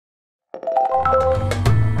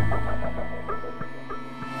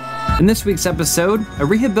In this week's episode, a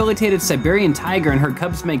rehabilitated Siberian tiger and her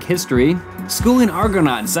cubs make history, schooling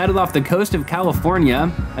argonauts sighted off the coast of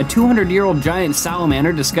California, a 200-year-old giant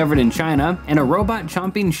salamander discovered in China, and a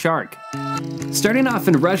robot-chomping shark. Starting off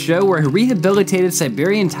in Russia, where a rehabilitated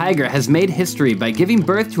Siberian tiger has made history by giving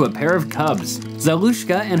birth to a pair of cubs.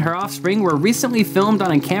 Zalushka and her offspring were recently filmed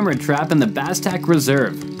on a camera trap in the Bastak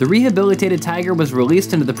Reserve. The rehabilitated tiger was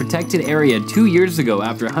released into the protected area 2 years ago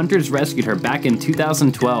after hunters rescued her back in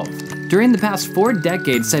 2012. During the past 4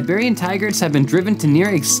 decades, Siberian tigers have been driven to near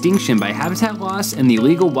extinction by habitat loss and the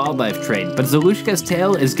illegal wildlife trade, but Zalushka's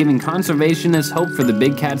tale is giving conservationists hope for the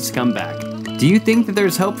big cat's comeback. Do you think that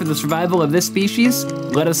there's hope for the survival of this species?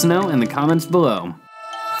 Let us know in the comments below.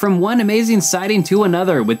 From one amazing sighting to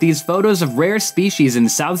another with these photos of rare species in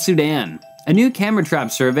South Sudan. A new camera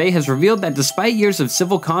trap survey has revealed that despite years of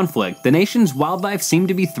civil conflict, the nation's wildlife seem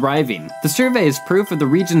to be thriving. The survey is proof of the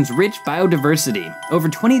region's rich biodiversity. Over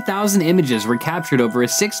 20,000 images were captured over a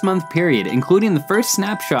 6-month period, including the first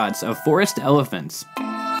snapshots of forest elephants.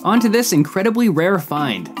 Onto this incredibly rare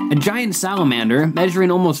find. A giant salamander, measuring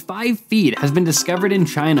almost 5 feet, has been discovered in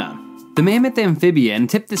China. The mammoth amphibian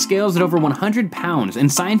tipped the scales at over 100 pounds,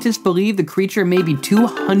 and scientists believe the creature may be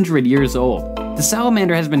 200 years old. The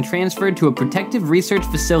salamander has been transferred to a protective research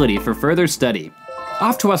facility for further study.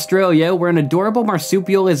 Off to Australia, where an adorable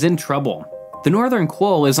marsupial is in trouble. The northern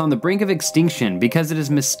quoll is on the brink of extinction because it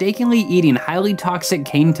is mistakenly eating highly toxic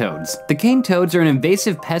cane toads. The cane toads are an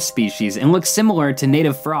invasive pest species and look similar to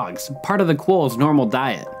native frogs, part of the quoll's normal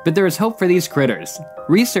diet. But there is hope for these critters.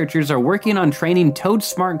 Researchers are working on training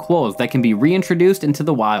toad-smart quolls that can be reintroduced into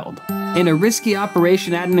the wild. And a risky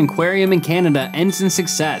operation at an aquarium in Canada ends in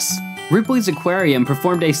success. Ripley's Aquarium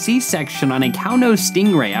performed a C-section on a cownose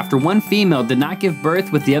stingray after one female did not give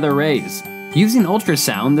birth with the other rays. Using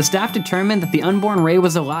ultrasound, the staff determined that the unborn ray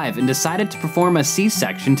was alive and decided to perform a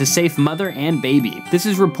C-section to save mother and baby. This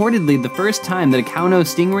is reportedly the first time that a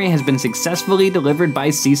cownose stingray has been successfully delivered by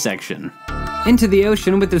C-section. Into the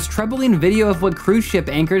ocean with this troubling video of what cruise ship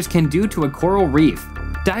anchors can do to a coral reef.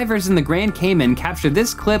 Divers in the Grand Cayman captured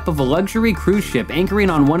this clip of a luxury cruise ship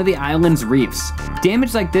anchoring on one of the island's reefs.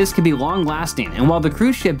 Damage like this can be long-lasting, and while the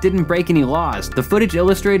cruise ship didn't break any laws, the footage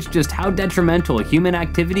illustrates just how detrimental human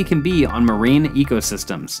activity can be on marine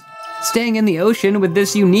ecosystems. Staying in the ocean with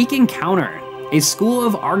this unique encounter, a school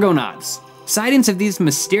of argonauts. Sightings of these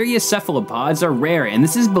mysterious cephalopods are rare, and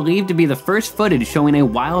this is believed to be the first footage showing a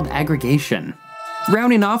wild aggregation.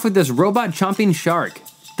 Rounding off with this robot-chomping shark.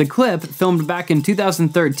 The clip, filmed back in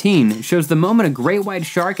 2013, shows the moment a great white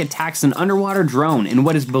shark attacks an underwater drone in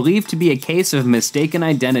what is believed to be a case of mistaken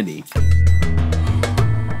identity.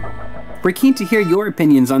 We're keen to hear your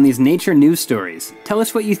opinions on these nature news stories. Tell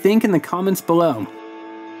us what you think in the comments below.